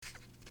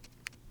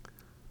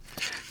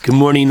Good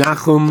morning,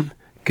 Nachum.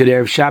 Good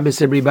Erev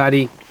Shabbos,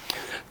 everybody.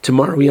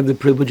 Tomorrow we have the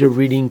privilege of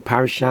reading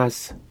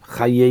Parshas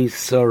Chayei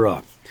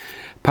Sarah.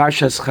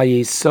 Parshas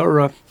Chayei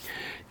Sarah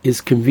is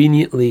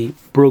conveniently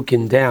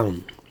broken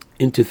down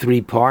into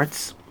three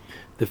parts.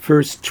 The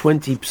first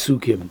 20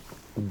 psukim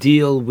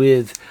deal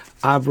with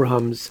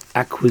Abraham's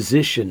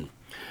acquisition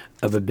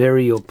of a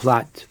burial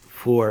plot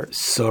for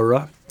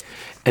Sarah,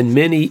 and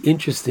many,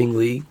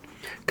 interestingly,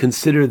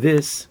 consider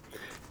this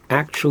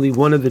actually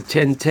one of the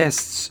 10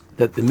 tests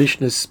that the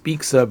Mishnah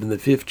speaks of in the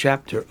 5th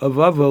chapter of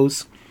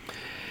Avos,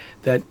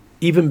 that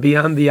even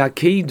beyond the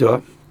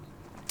Akedah,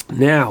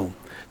 now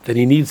that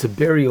he needs a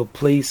burial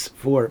place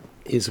for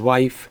his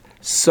wife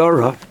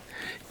Sarah,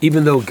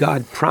 even though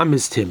God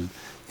promised him,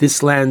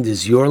 this land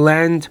is your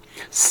land,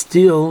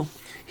 still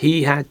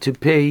he had to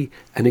pay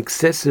an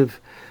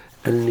excessive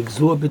and an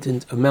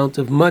exorbitant amount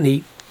of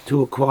money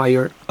to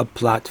acquire a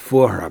plot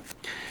for her.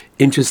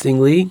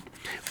 Interestingly,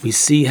 we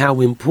see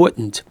how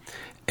important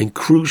and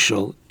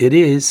crucial it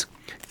is,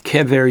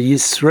 Kever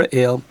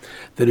Yisrael,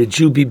 that a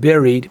Jew be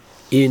buried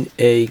in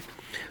a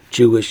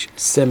Jewish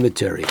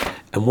cemetery.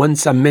 And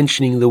once I'm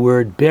mentioning the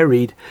word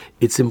buried,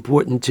 it's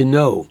important to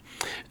know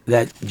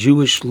that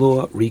Jewish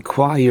law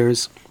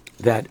requires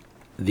that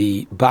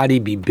the body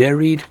be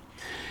buried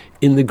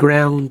in the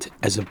ground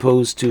as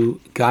opposed to,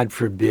 God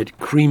forbid,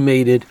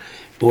 cremated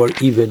or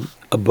even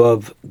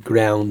above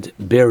ground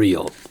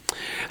burial.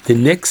 The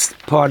next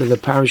part of the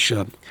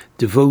parasha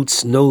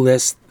devotes no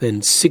less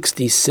than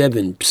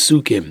 67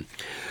 psukim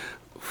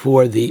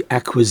for the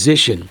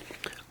acquisition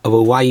of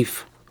a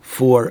wife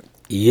for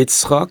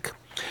Yitzchak,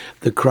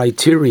 the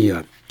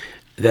criteria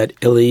that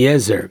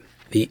Eliezer,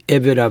 the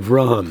Eved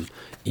Avraham,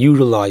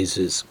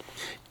 utilizes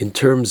in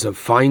terms of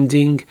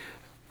finding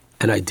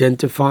and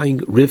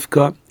identifying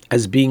Rivka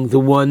as being the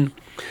one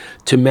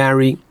to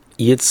marry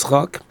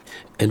Yitzchak.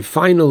 And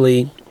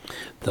finally,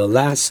 the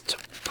last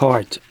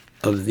part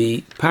of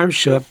the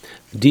parsha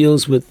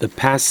deals with the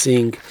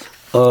passing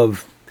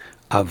of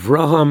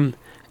Avraham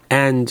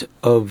and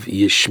of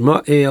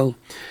Yishmael.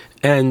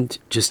 And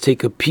just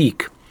take a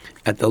peek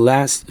at the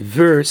last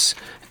verse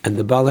and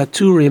the Baal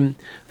HaTurim,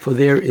 for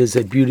there is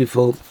a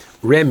beautiful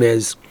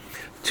remez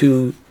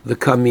to the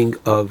coming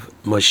of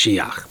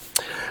Mashiach.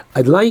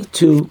 I'd like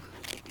to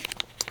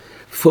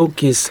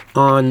focus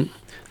on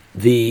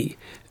the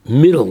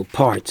middle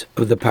part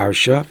of the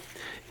parsha,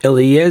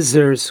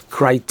 Eliezer's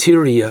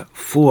criteria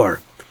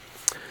for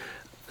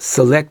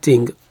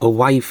selecting a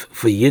wife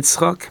for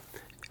Yitzchak,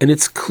 and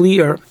it's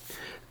clear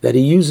that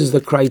he uses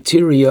the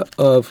criteria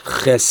of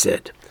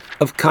chesed,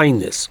 of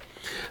kindness.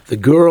 The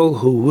girl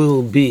who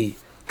will be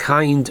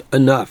kind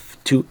enough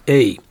to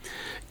A,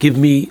 give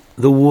me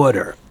the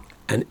water,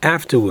 and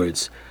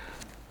afterwards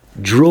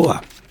draw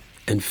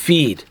and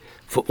feed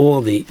for all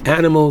the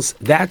animals,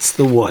 that's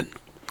the one.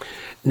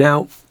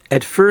 Now,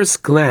 at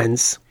first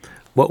glance,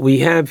 what we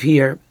have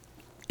here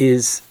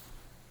is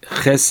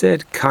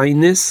chesed,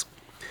 kindness,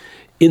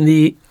 in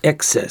the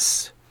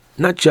excess.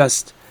 Not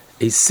just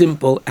a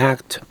simple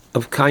act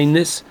of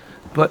kindness,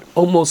 but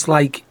almost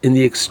like in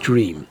the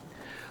extreme.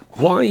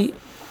 Why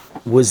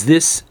was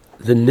this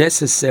the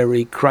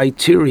necessary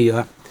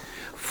criteria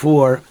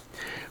for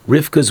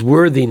Rivka's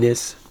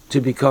worthiness to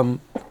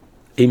become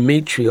a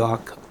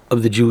matriarch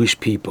of the Jewish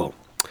people?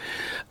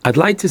 I'd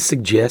like to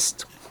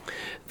suggest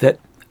that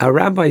our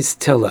rabbis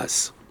tell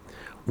us,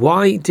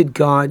 why did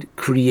God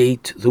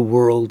create the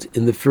world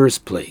in the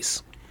first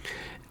place?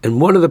 And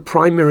one of the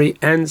primary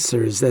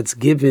answers that's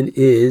given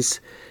is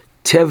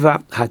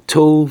Teva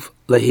Hatov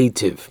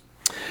Lahetiv.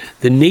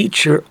 The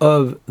nature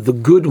of the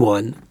good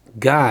one,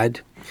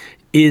 God,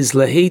 is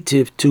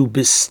Lahetiv, to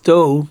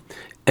bestow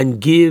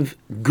and give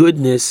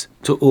goodness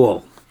to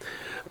all.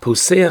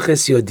 Poseach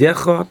es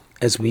yodecha,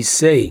 as we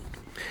say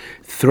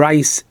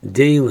thrice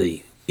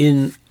daily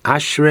in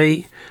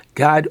Ashrei,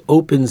 God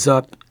opens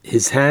up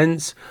his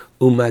hands,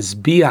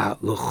 umazbiah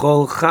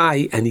l'chol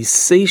chai, and he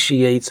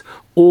satiates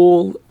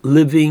all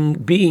living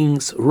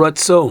beings,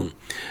 ratzon,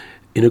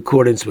 in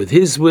accordance with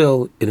his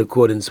will, in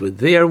accordance with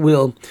their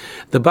will.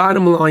 The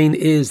bottom line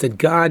is that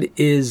God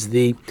is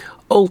the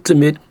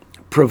ultimate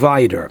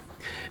provider.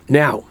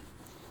 Now,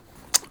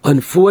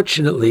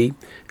 unfortunately,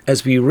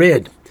 as we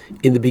read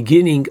in the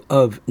beginning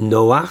of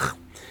Noach,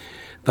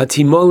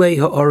 Vatimole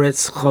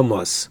ha'oretz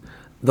chamos,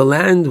 the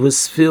land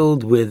was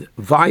filled with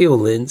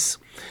violence,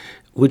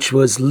 which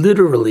was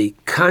literally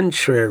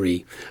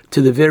contrary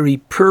to the very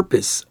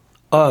purpose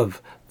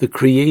of the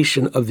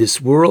creation of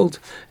this world,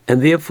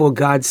 and therefore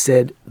God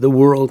said the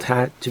world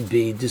had to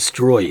be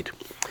destroyed.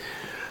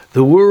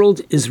 The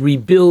world is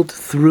rebuilt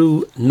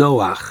through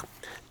Noach.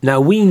 Now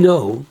we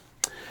know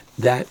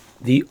that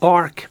the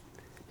ark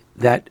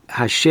that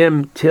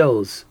Hashem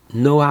tells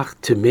Noach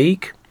to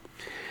make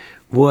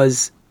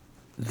was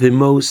the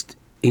most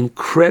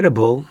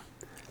incredible,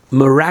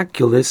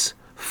 miraculous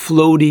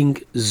floating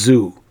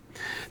zoo.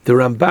 The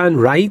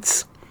Ramban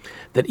writes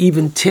that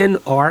even 10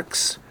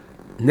 arks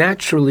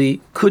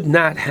naturally could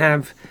not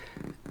have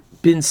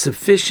been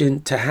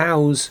sufficient to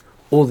house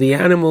all the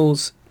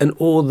animals and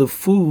all the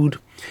food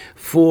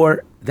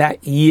for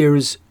that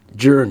year's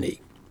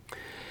journey.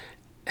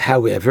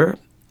 However,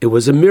 it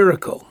was a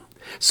miracle.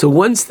 So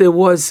once there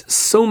was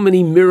so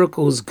many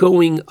miracles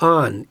going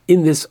on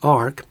in this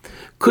ark,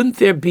 couldn't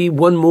there be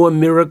one more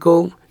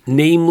miracle,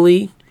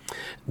 namely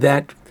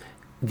that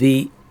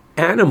the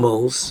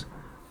animals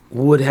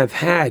would have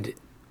had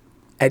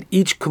at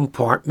each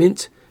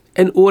compartment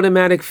an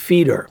automatic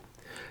feeder?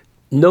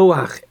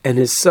 Noach and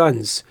his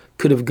sons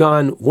could have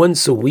gone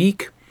once a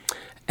week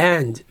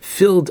and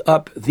filled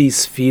up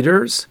these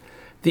feeders.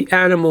 The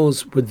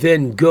animals would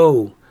then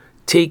go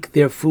take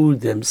their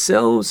food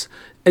themselves,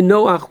 and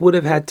Noach would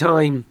have had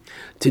time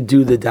to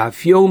do the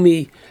Daf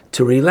Yomi,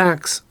 to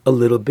relax a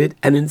little bit.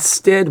 And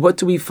instead, what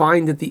do we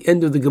find at the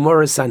end of the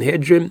Gemara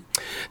Sanhedrin?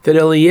 That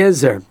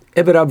Eliezer,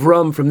 Eved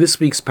Avram from this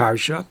week's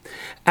Parsha,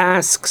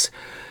 asks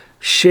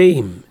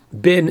Shem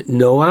ben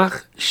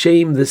Noach,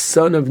 Shem the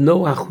son of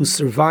Noach who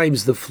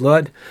survives the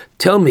flood,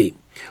 tell me,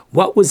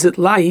 what was it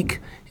like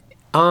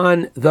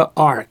on the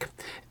ark?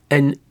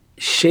 And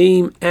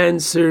Shem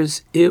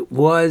answers, it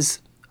was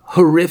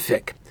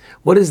horrific.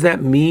 What does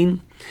that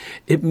mean?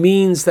 It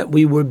means that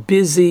we were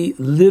busy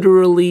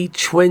literally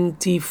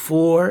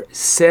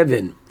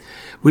 24/7.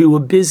 We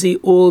were busy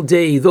all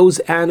day. Those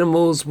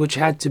animals which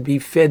had to be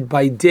fed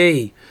by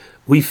day,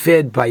 we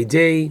fed by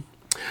day.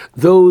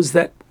 Those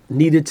that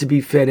needed to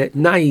be fed at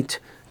night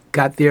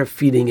got their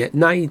feeding at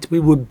night. We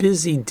were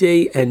busy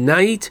day and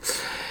night.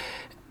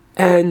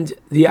 And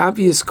the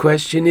obvious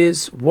question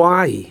is,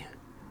 why?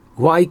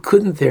 Why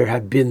couldn't there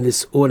have been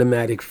this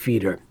automatic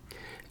feeder?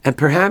 And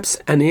perhaps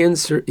an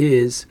answer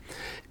is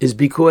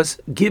because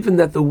given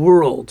that the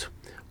world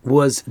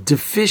was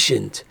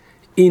deficient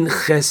in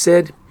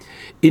chesed,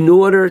 in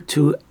order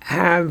to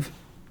have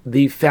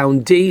the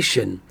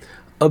foundation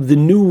of the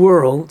new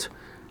world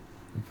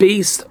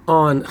based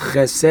on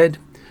chesed,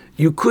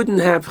 you couldn't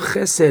have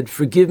chesed,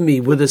 forgive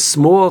me, with a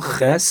small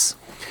ches.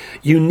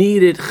 You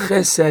needed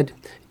chesed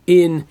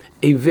in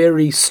a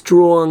very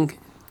strong,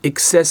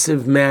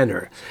 excessive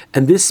manner.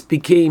 And this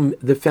became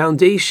the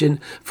foundation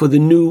for the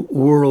new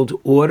world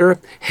order.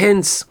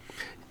 Hence,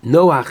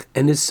 Noach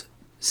and his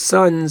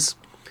sons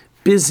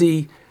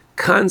busy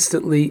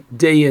constantly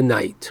day and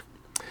night.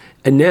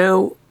 And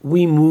now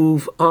we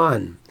move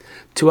on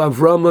to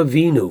Avram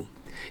Avinu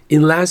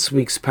in last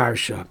week's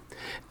Parsha.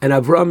 And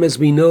Avram, as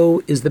we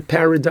know, is the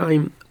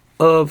paradigm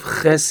of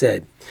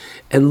chesed.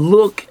 And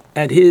look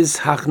at his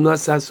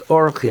hachnasas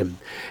orchim.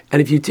 And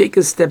if you take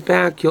a step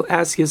back, you'll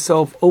ask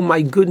yourself, oh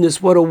my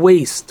goodness, what a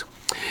waste.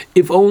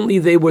 If only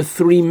they were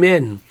 3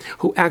 men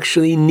who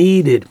actually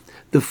needed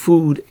the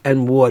food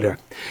and water.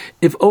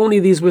 If only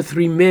these were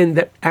 3 men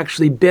that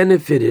actually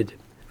benefited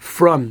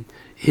from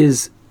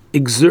his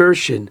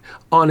exertion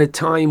on a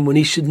time when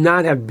he should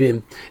not have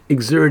been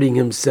exerting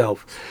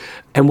himself.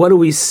 And what do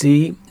we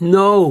see?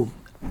 No,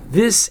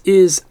 this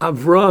is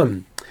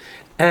Avram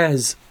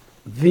as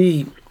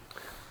the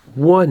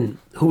one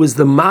who is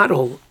the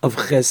model of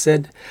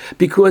chesed,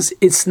 because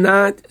it's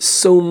not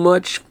so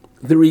much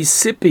the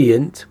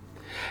recipient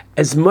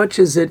as much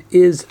as it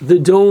is the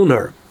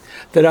donor.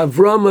 That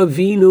Avram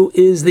Avinu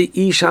is the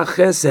Isha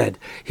Chesed.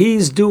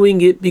 He's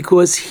doing it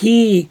because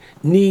he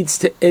needs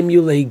to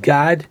emulate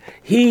God.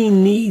 He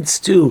needs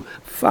to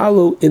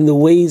follow in the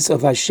ways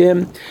of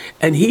Hashem.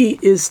 And he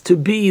is to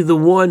be the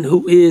one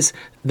who is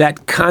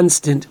that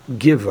constant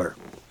giver.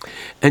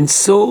 And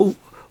so,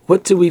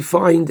 what do we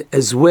find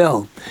as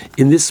well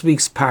in this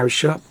week's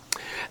Parsha?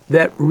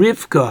 That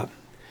Rivka,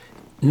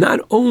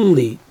 not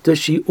only does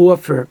she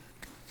offer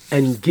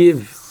and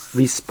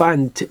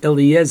respond to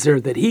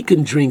Eliezer that he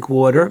can drink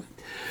water,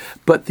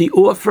 but the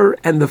offer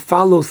and the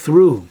follow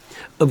through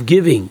of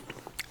giving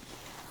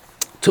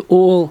to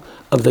all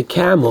of the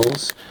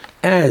camels,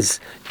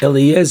 as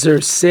Eliezer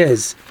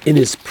says in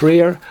his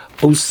prayer,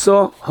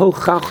 Osa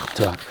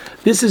hochachta.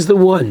 This is the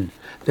one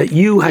that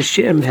you,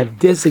 Hashem, have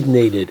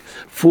designated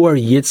for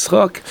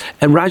Yitzchak.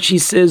 And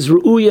Rashi says,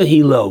 Ru'uya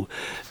hilo.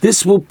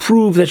 This will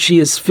prove that she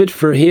is fit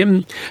for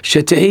him.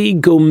 Shetei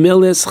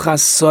gomeles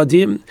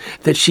chasadim.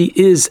 That she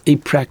is a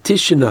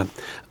practitioner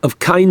of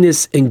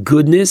kindness and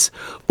goodness.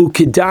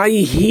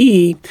 Ukedai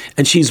hi.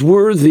 And she's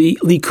worthy,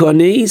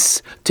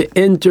 likones, to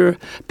enter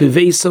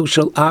beveso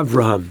shel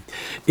Avraham.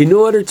 In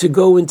order to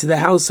go into the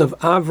house of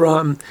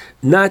Avraham,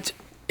 not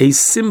a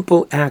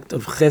simple act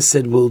of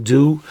chesed will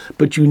do,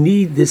 but you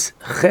need this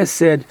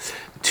chesed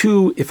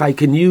to, if I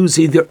can use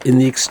either in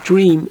the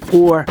extreme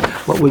or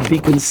what would be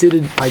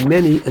considered by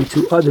many and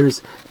to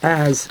others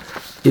as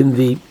in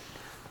the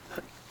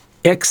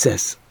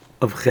excess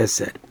of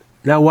chesed.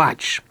 Now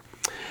watch.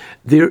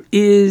 There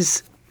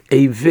is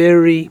a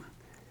very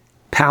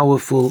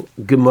powerful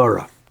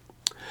Gemara.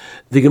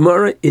 The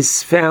Gemara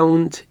is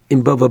found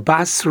in Bava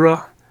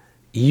Basra,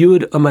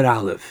 Yud Amar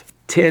Aleph,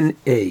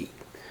 10a.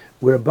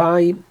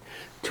 Whereby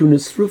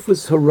Tunis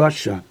Rufus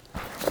Harasha,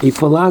 a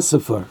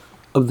philosopher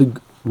of the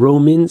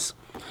Romans,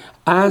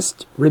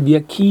 asked Rabbi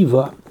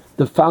Akiva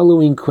the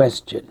following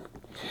question: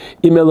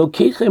 Im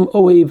Elokechem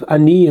ohev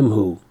aniyim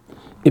hu.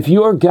 If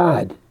your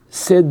God,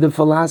 said the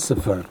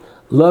philosopher,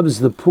 loves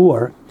the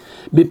poor,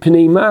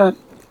 b'pnei ma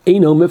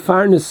Eino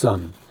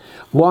mefarnesam.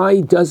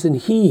 Why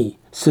doesn't he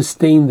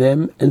sustain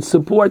them and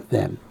support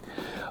them?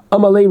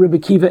 Amalei Rebbe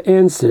Kiva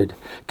answered,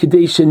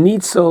 Kedei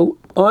shenitzol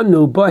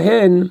anu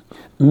bahen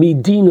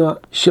midina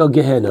shel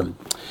Gehenna.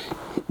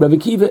 Rebbe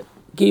Kiva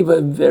gave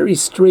a very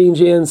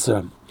strange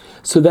answer,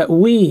 so that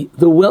we,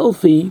 the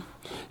wealthy,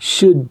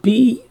 should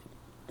be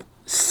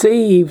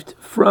saved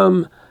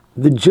from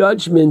the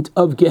judgment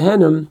of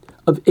Gehenna,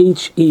 of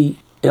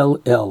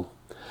Hell.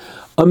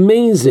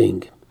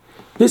 Amazing.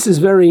 This is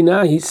very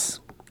nice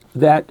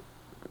that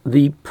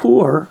the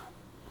poor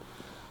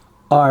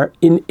are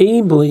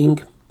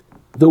enabling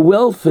the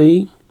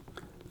wealthy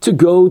to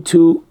go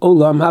to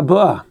Olam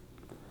Haba.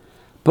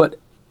 But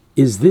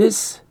is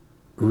this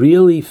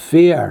really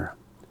fair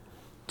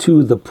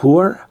to the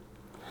poor?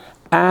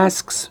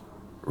 Asks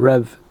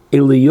Rev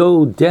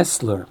Elio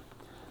Dessler,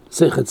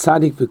 Sechet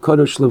Tzadik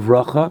V'Kodosh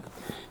Levracha,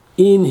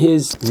 in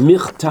his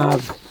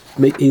Michtav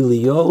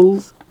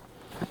Me'Elio,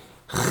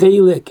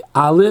 Chelik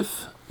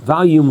Aleph,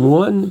 Volume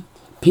 1,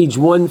 page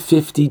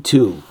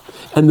 152.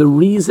 And the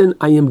reason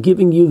I am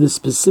giving you the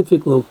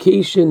specific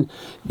location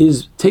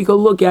is take a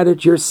look at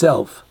it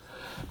yourself,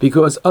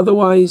 because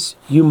otherwise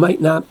you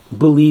might not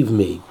believe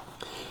me.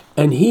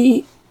 And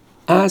he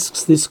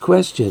asks this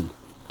question.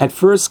 At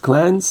first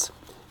glance,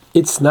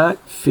 it's not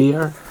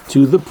fair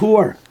to the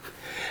poor.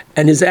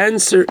 And his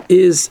answer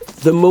is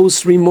the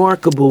most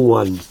remarkable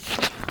one.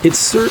 It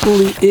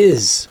certainly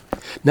is.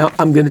 Now,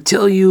 I'm going to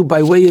tell you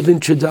by way of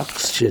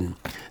introduction,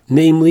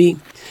 namely,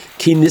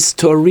 Ki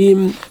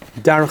nistorim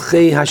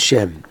darchei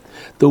Hashem.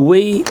 The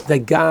way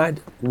that God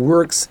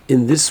works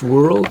in this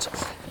world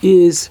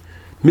is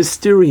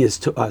mysterious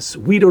to us.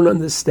 We don't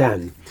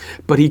understand.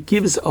 But he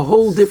gives a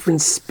whole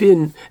different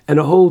spin and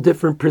a whole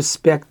different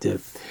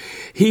perspective.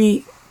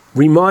 He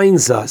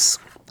reminds us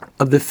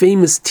of the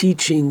famous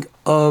teaching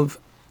of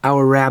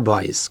our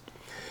rabbis,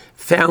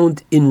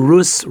 found in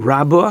Rus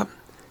Rabbah,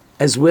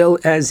 as well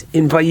as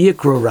in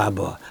Vayikra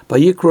Rabbah.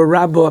 Vayikra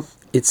Rabbah,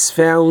 it's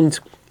found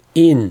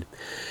in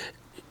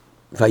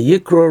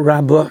Vayikra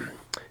Rabbah,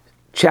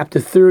 chapter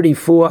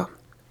 34,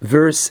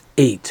 verse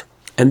 8.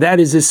 And that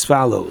is as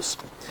follows.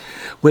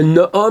 When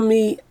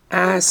Naomi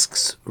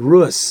asks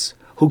Rus,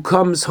 who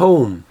comes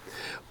home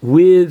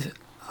with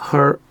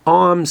her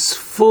arms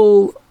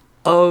full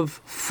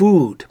of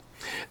food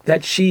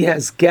that she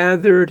has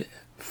gathered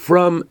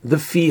from the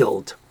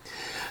field,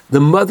 the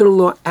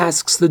mother-in-law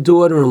asks the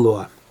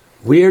daughter-in-law,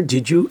 where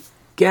did you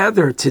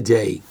gather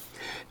today?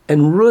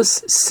 And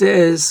Rus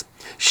says,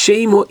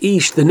 Shemo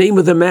Ish, the name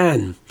of the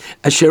man,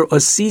 Asher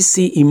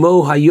Asisi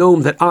Imo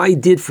Hayom, that I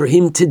did for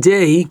him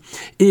today,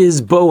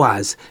 is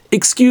Boaz.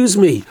 Excuse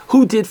me,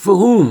 who did for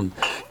whom?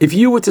 If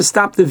you were to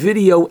stop the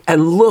video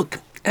and look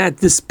at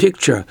this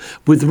picture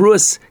with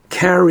Rus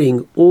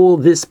carrying all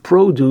this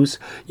produce,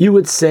 you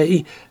would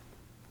say,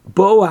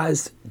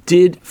 Boaz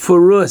did for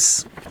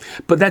Rus.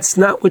 But that's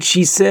not what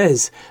she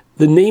says.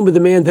 The name of the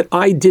man that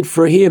I did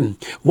for him.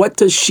 What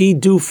does she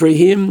do for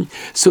him?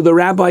 So the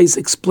rabbis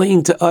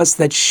explain to us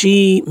that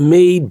she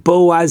made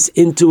Boaz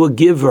into a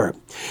giver.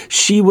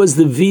 She was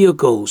the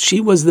vehicle. She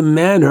was the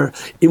manner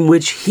in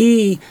which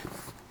he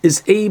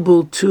is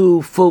able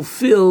to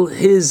fulfill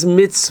his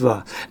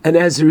mitzvah. And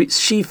as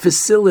she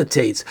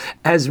facilitates,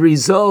 as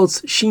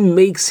results, she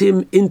makes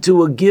him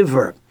into a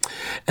giver.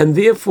 And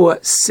therefore,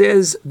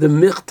 says the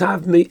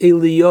Michtav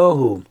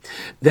Me'Eliyahu,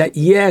 that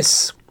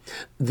yes,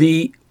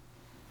 the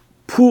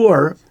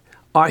poor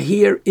are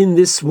here in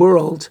this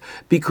world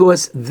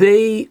because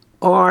they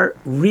are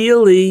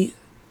really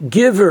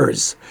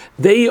givers.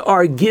 They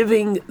are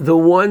giving the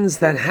ones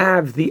that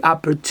have the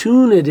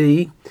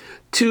opportunity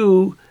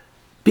to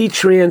be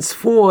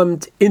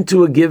transformed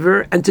into a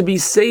giver and to be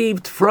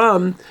saved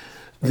from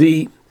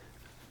the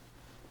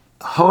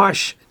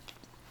harsh,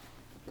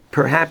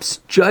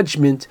 perhaps,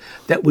 judgment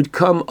that would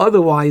come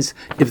otherwise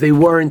if they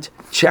weren't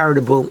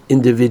charitable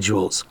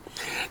individuals.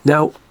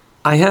 Now,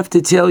 I have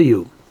to tell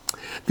you,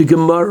 the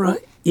Gemara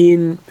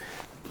in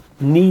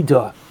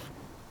Nida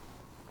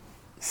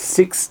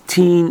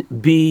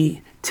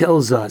 16b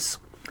tells us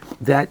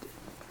that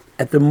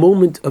at the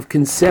moment of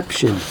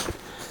conception,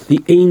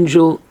 the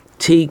angel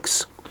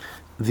takes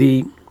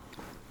the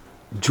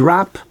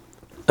drop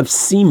of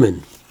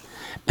semen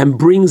and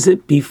brings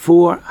it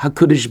before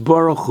HaKadosh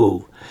Baruch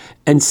Hu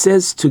and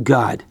says to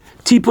God,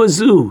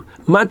 Tipazu,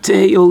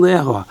 Matei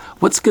Oleha,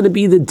 what's going to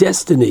be the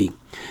destiny?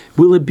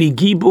 Will it be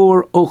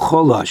Gibor or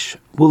Cholash?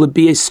 Will it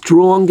be a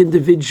strong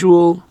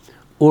individual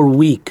or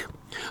weak?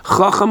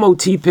 Chacham o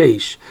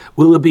tipesh,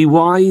 will it be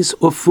wise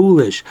or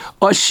foolish?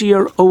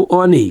 Ashir o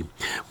ani,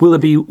 will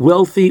it be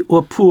wealthy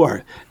or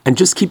poor? And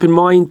just keep in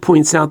mind,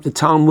 points out the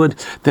Talmud,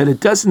 that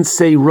it doesn't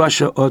say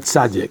Rasha or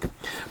Tzaddik.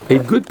 A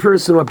good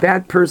person or a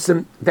bad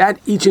person, that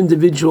each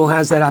individual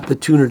has that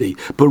opportunity.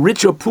 But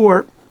rich or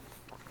poor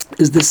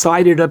is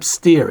decided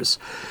upstairs.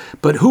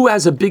 But who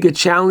has a bigger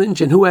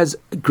challenge and who has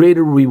a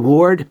greater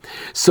reward?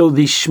 So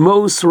the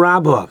Shmos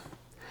Rabbah,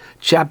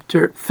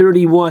 chapter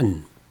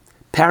 31,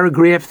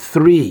 paragraph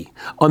 3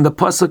 on the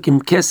pasuk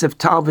im Kesef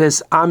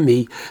Talves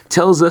Ami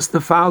tells us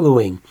the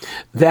following,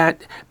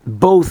 that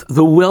both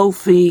the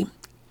wealthy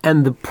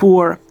and the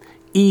poor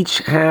each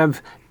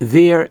have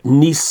their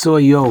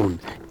nisoyon,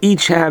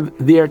 each have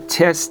their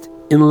test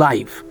in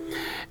life.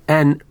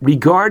 And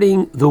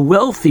regarding the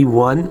wealthy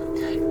one,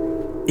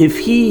 if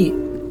he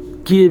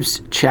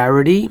gives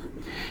charity,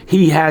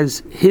 he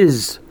has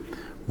his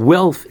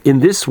wealth in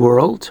this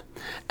world,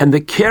 and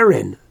the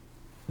keren,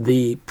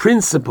 the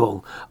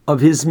principle of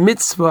his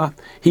mitzvah,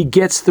 he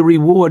gets the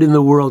reward in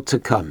the world to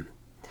come.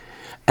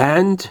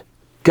 And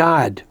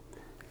God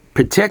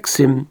protects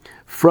him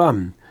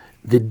from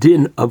the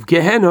din of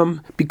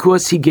Gehenna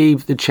because he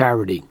gave the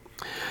charity.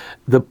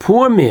 The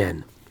poor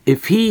man,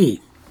 if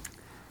he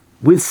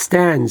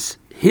withstands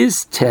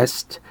his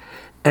test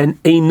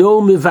and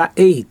eino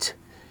miva'et,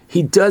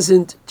 he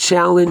doesn't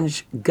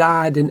challenge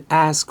God and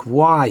ask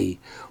why.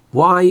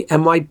 Why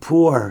am I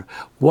poor?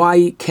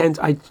 Why can't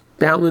I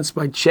balance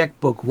my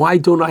checkbook? Why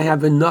don't I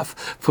have enough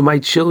for my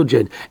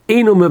children?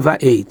 Eino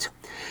miva'et.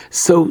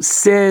 So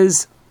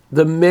says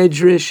the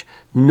Medrash,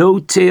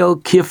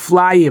 notel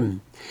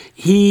kiflayim.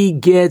 He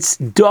gets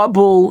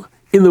double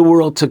in the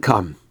world to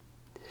come.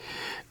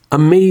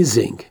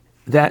 Amazing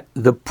that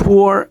the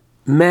poor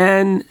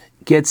man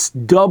gets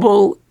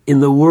double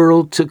in the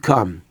world to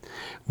come.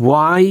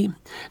 Why?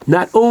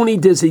 Not only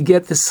does he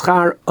get the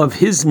schar of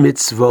his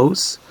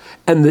mitzvos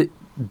and the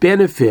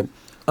benefit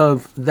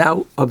of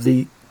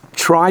the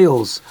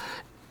trials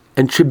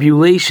and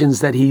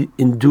tribulations that he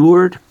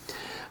endured,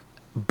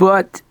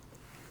 but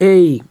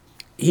he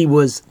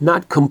was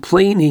not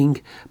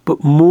complaining,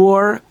 but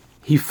more,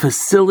 he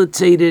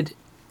facilitated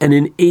and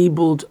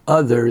enabled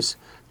others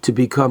to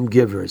become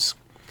givers.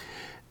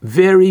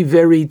 Very,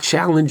 very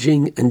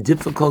challenging and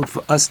difficult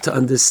for us to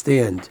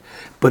understand,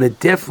 but it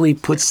definitely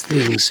puts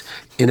things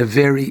in a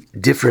very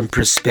different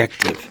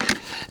perspective.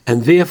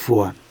 And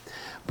therefore,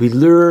 we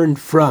learn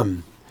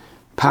from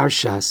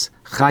Parshas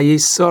Chayei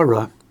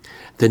Sarah,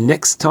 the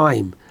next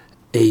time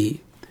a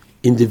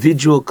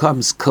individual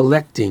comes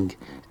collecting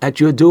at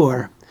your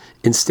door,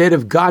 instead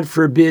of, God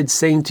forbid,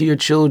 saying to your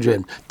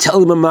children,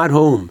 tell him I'm not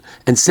home,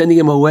 and sending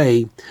him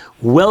away,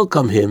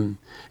 welcome him,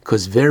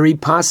 because very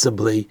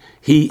possibly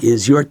he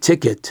is your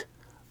ticket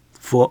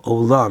for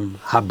Olam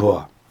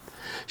Haba.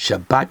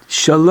 Shabbat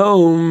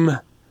Shalom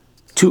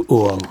to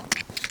all.